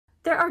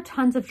There are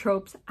tons of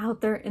tropes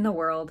out there in the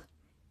world,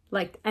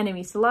 like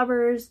enemies to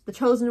lovers, the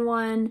chosen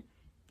one,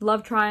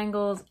 love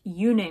triangles,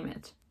 you name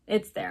it.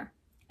 It's there.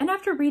 And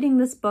after reading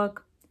this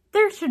book,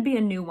 there should be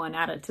a new one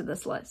added to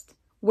this list,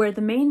 where the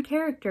main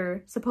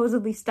character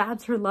supposedly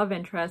stabs her love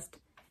interest,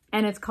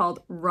 and it's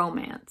called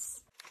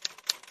romance.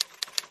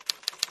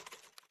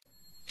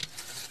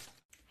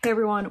 Hey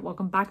everyone,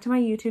 welcome back to my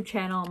YouTube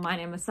channel. My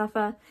name is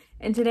Safa,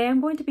 and today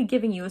I'm going to be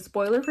giving you a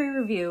spoiler-free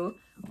review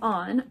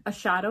on A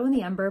Shadow in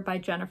the Ember by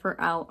Jennifer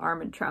L.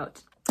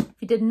 Armentrout. If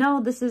you didn't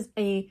know, this is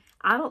a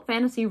adult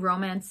fantasy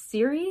romance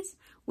series,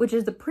 which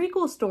is the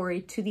prequel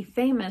story to the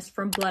famous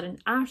From Blood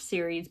and Ash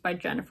series by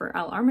Jennifer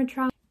L.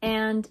 Armentrout,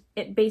 and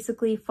it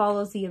basically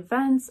follows the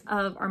events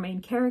of our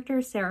main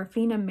character,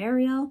 Seraphina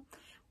Mariel,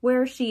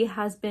 where she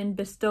has been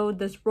bestowed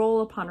this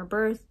role upon her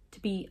birth to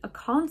be a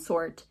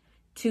consort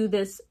to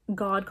this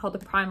god called the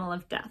Primal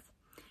of Death.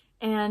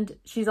 And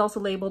she's also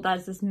labeled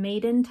as this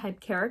maiden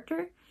type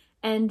character.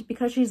 And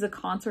because she's a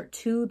consort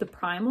to the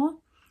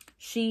Primal,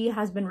 she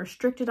has been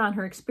restricted on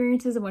her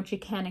experiences and what she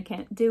can and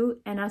can't do,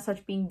 and as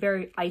such being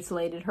very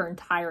isolated her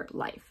entire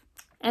life.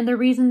 And the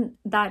reason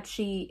that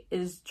she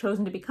is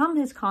chosen to become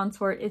his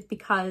consort is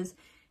because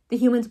the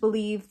humans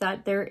believe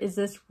that there is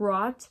this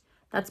rot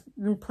that's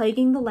been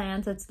plaguing the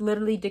lands, that's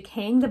literally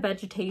decaying the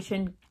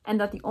vegetation, and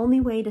that the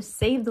only way to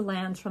save the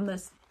lands from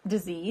this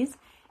disease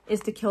is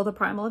to kill the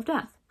Primal of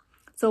Death.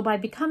 So by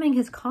becoming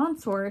his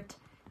consort,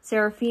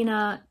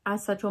 Seraphina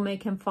as such will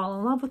make him fall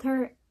in love with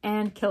her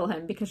and kill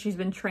him because she's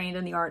been trained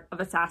in the art of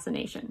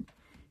assassination.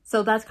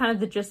 So that's kind of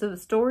the gist of the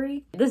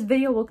story. This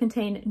video will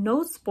contain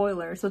no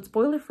spoilers, so it's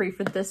spoiler free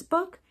for this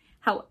book.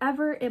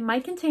 However, it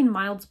might contain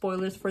mild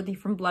spoilers for the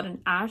From Blood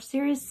and Ash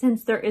series,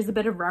 since there is a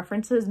bit of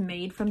references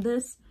made from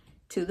this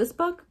to this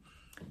book,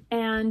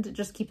 and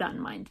just keep that in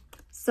mind.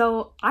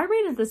 So I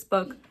rated this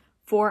book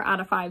 4 out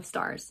of 5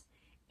 stars,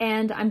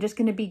 and I'm just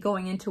going to be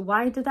going into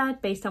why I did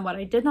that based on what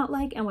I did not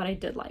like and what I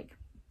did like.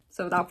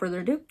 So without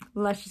further ado,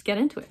 let's just get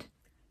into it.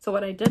 So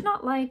what I did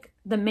not like,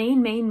 the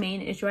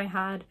main issue I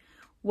had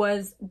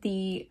was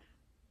the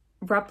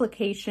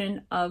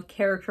replication of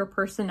character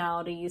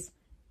personalities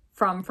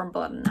from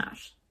Blood and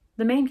Ash.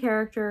 The main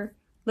character,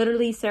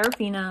 literally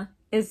Seraphina,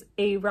 is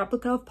a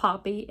replica of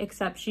Poppy,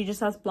 except she just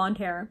has blonde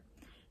hair.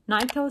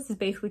 Nyktos is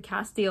basically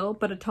Castile,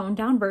 but a toned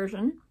down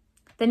version.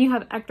 Then you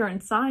have Hector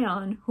and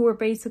Sion, who are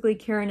basically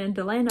Kieran and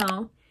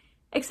Delano,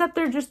 except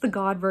they're just the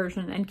god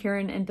version, and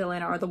Kieran and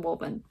Delano are the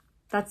woven.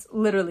 That's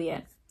literally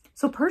it.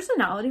 So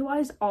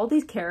personality-wise, all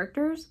these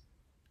characters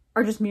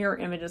are just mirror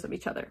images of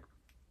each other.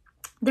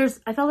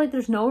 I felt like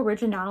there's no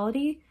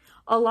originality.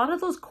 A lot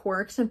of those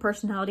quirks and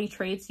personality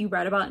traits you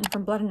read about in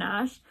From Blood and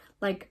Ash,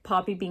 like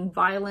Poppy being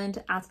violent,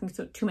 asking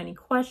too many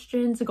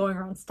questions, going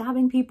around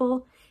stabbing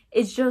people,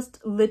 is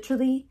just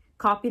literally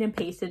copied and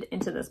pasted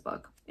into this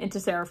book, into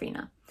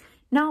Seraphina.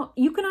 Now,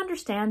 you can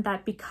understand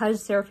that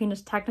because Seraphina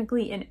is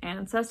technically an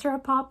ancestor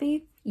of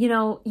Poppy, you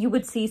know, you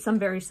would see some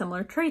very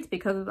similar traits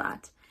because of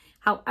that.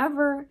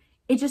 However,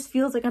 it just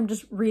feels like I'm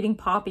just reading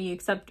Poppy,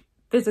 except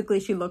physically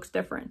she looks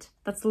different.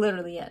 That's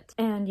literally it.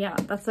 And yeah,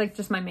 that's like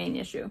just my main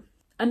issue.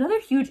 Another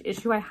huge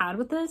issue I had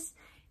with this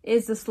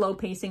is the slow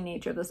pacing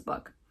nature of this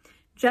book.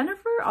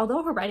 Jennifer,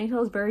 although her writing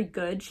style is very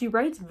good, she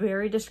writes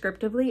very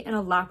descriptively and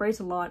elaborates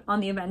a lot on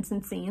the events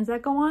and scenes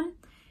that go on.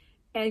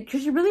 And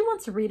because she really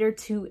wants the reader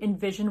to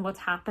envision what's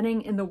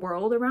happening in the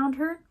world around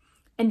her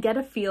and get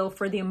a feel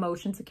for the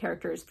emotions the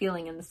character is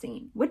feeling in the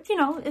scene, which, you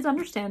know, is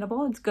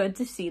understandable. It's good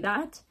to see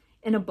that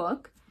in a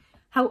book.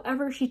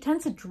 However, she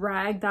tends to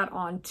drag that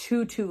on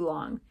too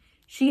long.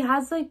 She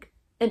has like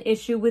an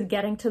issue with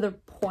getting to the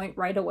point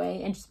right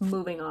away and just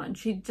moving on.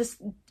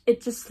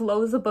 It just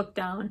slows the book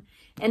down,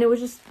 and it was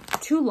just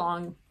too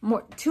long,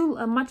 much too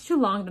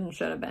long than it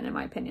should have been, in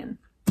my opinion.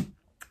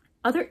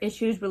 Other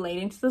issues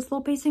relating to the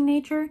slow pacing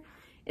nature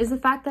is the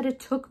fact that it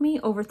took me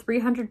over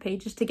 300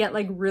 pages to get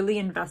like really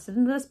invested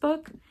in this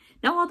book.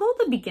 Now, although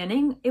at the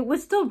beginning it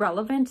was still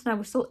relevant and I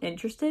was still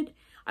interested,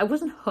 I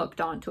wasn't hooked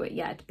onto it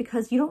yet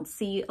because you don't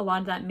see a lot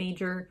of that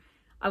major,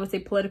 I would say,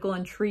 political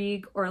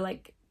intrigue or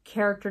like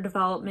character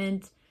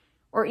development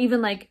or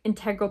even like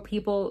integral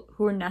people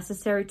who are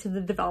necessary to the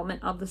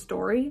development of the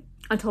story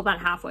until that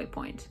halfway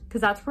point,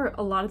 because that's where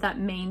a lot of that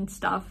main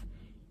stuff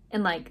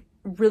and like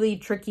really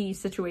tricky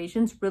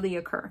situations really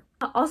occur.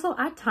 Also,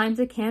 at times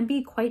it can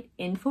be quite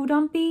info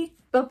dumpy,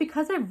 but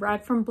because I've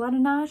read From Blood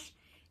and Ash,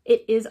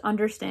 it is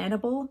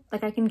understandable.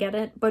 Like, I can get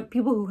it, but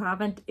people who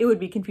haven't, it would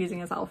be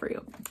confusing as hell for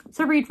you.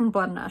 So read From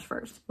Blood and Ash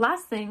first.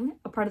 Last thing,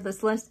 a part of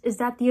this list, is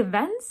that the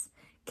events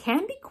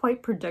can be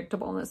quite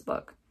predictable in this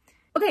book.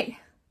 Okay,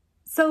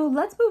 so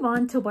let's move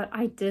on to what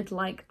I did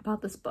like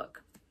about this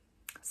book.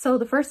 So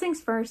the first things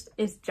first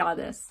is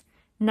Jadis,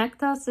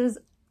 Nektas's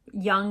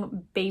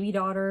young baby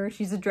daughter.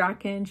 She's a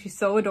Draken. She's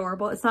so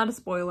adorable. It's not a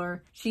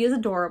spoiler. She is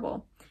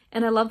adorable.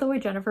 And I love the way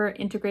Jennifer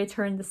integrates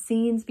her in the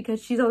scenes,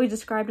 because she's always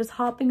described as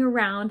hopping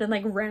around and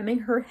like ramming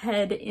her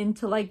head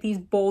into like these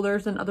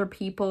boulders and other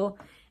people.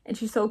 And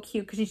she's so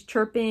cute because she's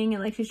chirping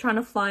and like she's trying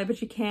to fly, but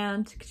she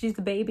can't because she's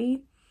the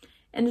baby.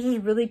 And it's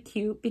just really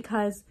cute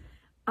because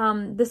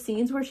the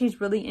scenes where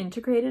she's really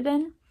integrated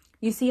in,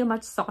 you see a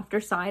much softer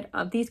side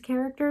of these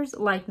characters,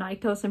 like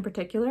Nyktos in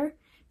particular,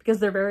 because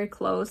they're very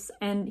close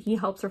and he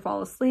helps her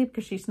fall asleep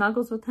because she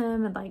snuggles with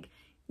him and like,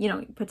 you know,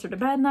 he puts her to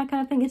bed and that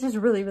kind of thing. It's just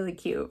really, really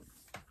cute.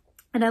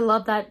 And I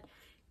love that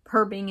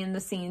her being in the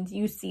scenes,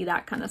 you see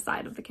that kind of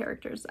side of the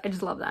characters. I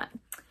just love that.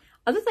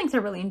 Other things I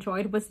really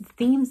enjoyed was the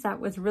themes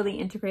that was really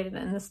integrated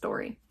in the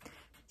story.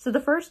 So the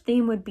first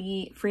theme would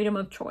be freedom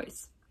of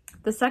choice.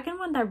 The second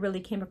one that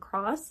really came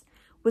across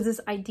was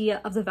this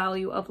idea of the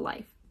value of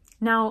life.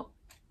 Now,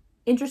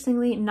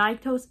 interestingly,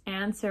 Nyktos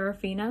and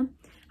Seraphina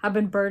have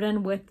been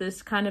burdened with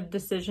this kind of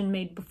decision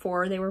made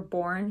before they were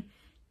born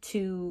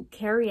to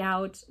carry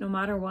out, no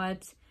matter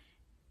what,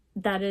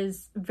 that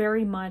is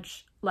very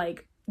much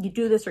like you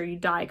do this or you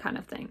die kind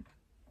of thing.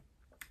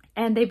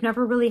 And they've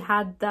never really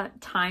had that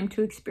time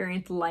to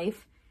experience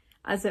life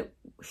as it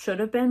should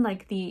have been,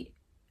 like the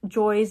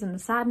joys and the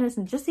sadness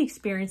and just the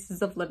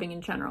experiences of living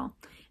in general.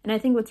 And I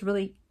think what's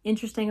really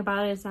interesting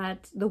about it is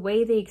that the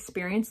way they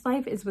experience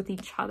life is with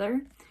each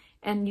other.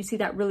 And you see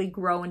that really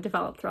grow and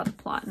develop throughout the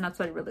plot. And that's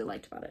what I really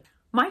liked about it.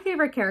 My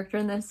favorite character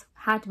in this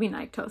had to be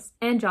Nyktos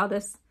and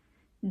Jadis.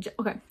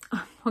 Okay.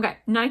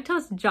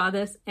 Nyktos,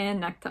 Jadis,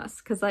 and Nektas.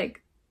 Because,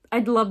 like, I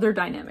love their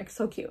dynamic.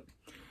 So cute.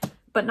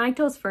 But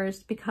Nyktos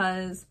first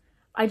because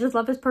I just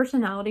love his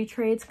personality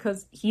traits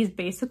because he's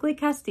basically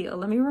Castile.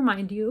 Let me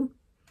remind you.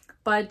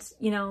 But,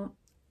 you know,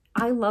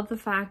 I love the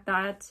fact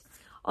that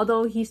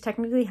although he's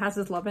technically has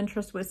his love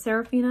interest with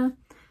Seraphina,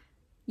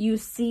 you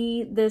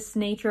see this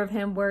nature of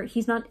him where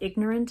he's not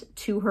ignorant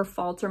to her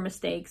faults or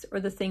mistakes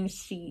or the things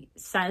she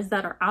says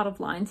that are out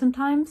of line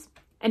sometimes.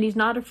 And he's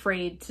not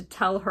afraid to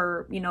tell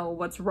her, you know,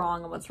 what's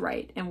wrong and what's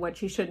right and what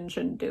she should and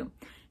shouldn't do.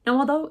 Now,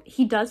 although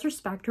he does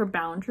respect her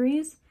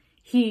boundaries,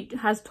 he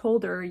has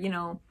told her, you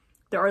know,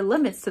 there are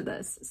limits to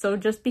this. So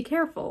just be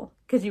careful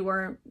because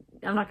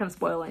I'm not going to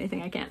spoil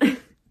anything. I can't.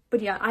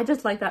 But yeah, I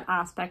just like that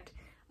aspect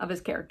of his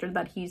character,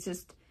 that he's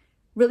just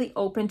really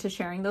open to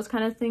sharing those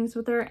kind of things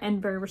with her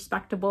and very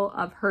respectable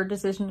of her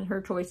decision and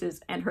her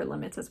choices and her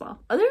limits as well.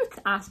 Other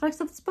aspects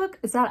of this book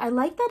is that I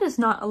like that it's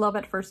not a love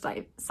at first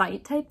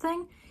sight type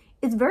thing.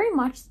 It's very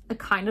much a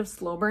kind of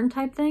slow burn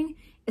type thing.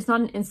 It's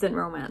not an instant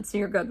romance, so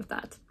you're good with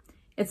that.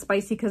 It's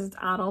spicy because it's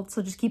adult,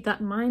 so just keep that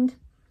in mind.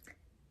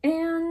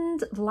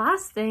 And the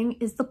last thing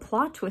is the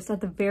plot twist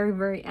at the very,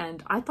 very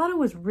end. I thought it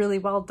was really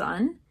well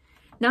done.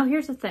 Now,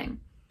 here's the thing.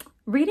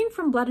 Reading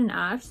from Blood and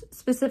Ash,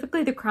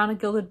 specifically The Crown of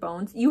Gilded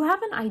Bones, you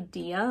have an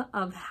idea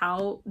of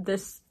how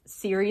this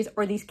series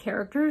or these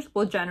characters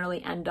will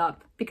generally end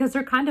up because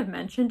they're kind of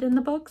mentioned in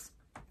the books.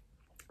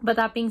 But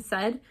that being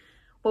said,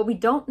 what we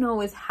don't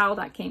know is how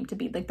that came to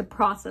be, like the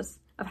process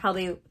of how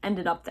they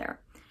ended up there.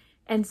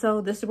 And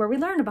so this is where we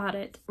learn about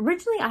it.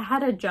 Originally, I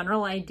had a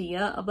general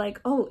idea of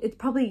like, oh, it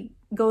probably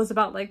goes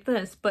about like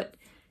this. But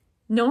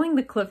knowing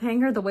the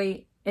cliffhanger, the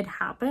way it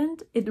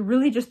happened, it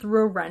really just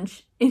threw a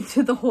wrench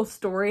into the whole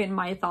story and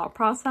my thought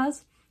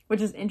process,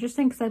 which is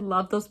interesting because I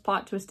love those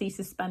plot twisty,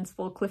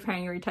 suspenseful,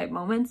 cliffhangery type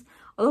moments.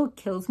 Although it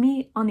kills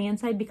me on the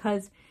inside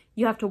because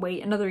you have to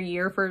wait another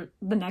year for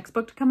the next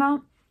book to come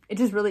out.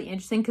 It's just really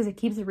interesting because it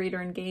keeps the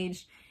reader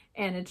engaged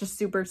and it's just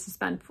super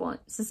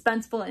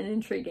suspenseful and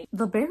intriguing.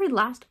 The very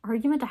last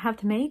argument I have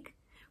to make,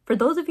 for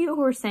those of you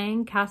who are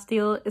saying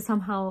Castile is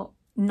somehow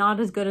not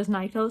as good as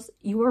Nyktos,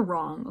 you are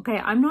wrong. Okay,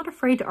 I'm not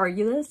afraid to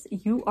argue this.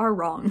 You are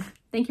wrong.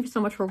 Thank you so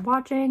much for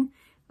watching.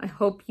 I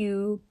hope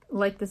you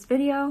like this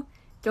video.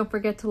 Don't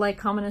forget to like,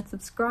 comment, and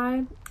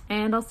subscribe,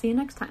 and I'll see you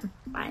next time.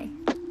 Bye.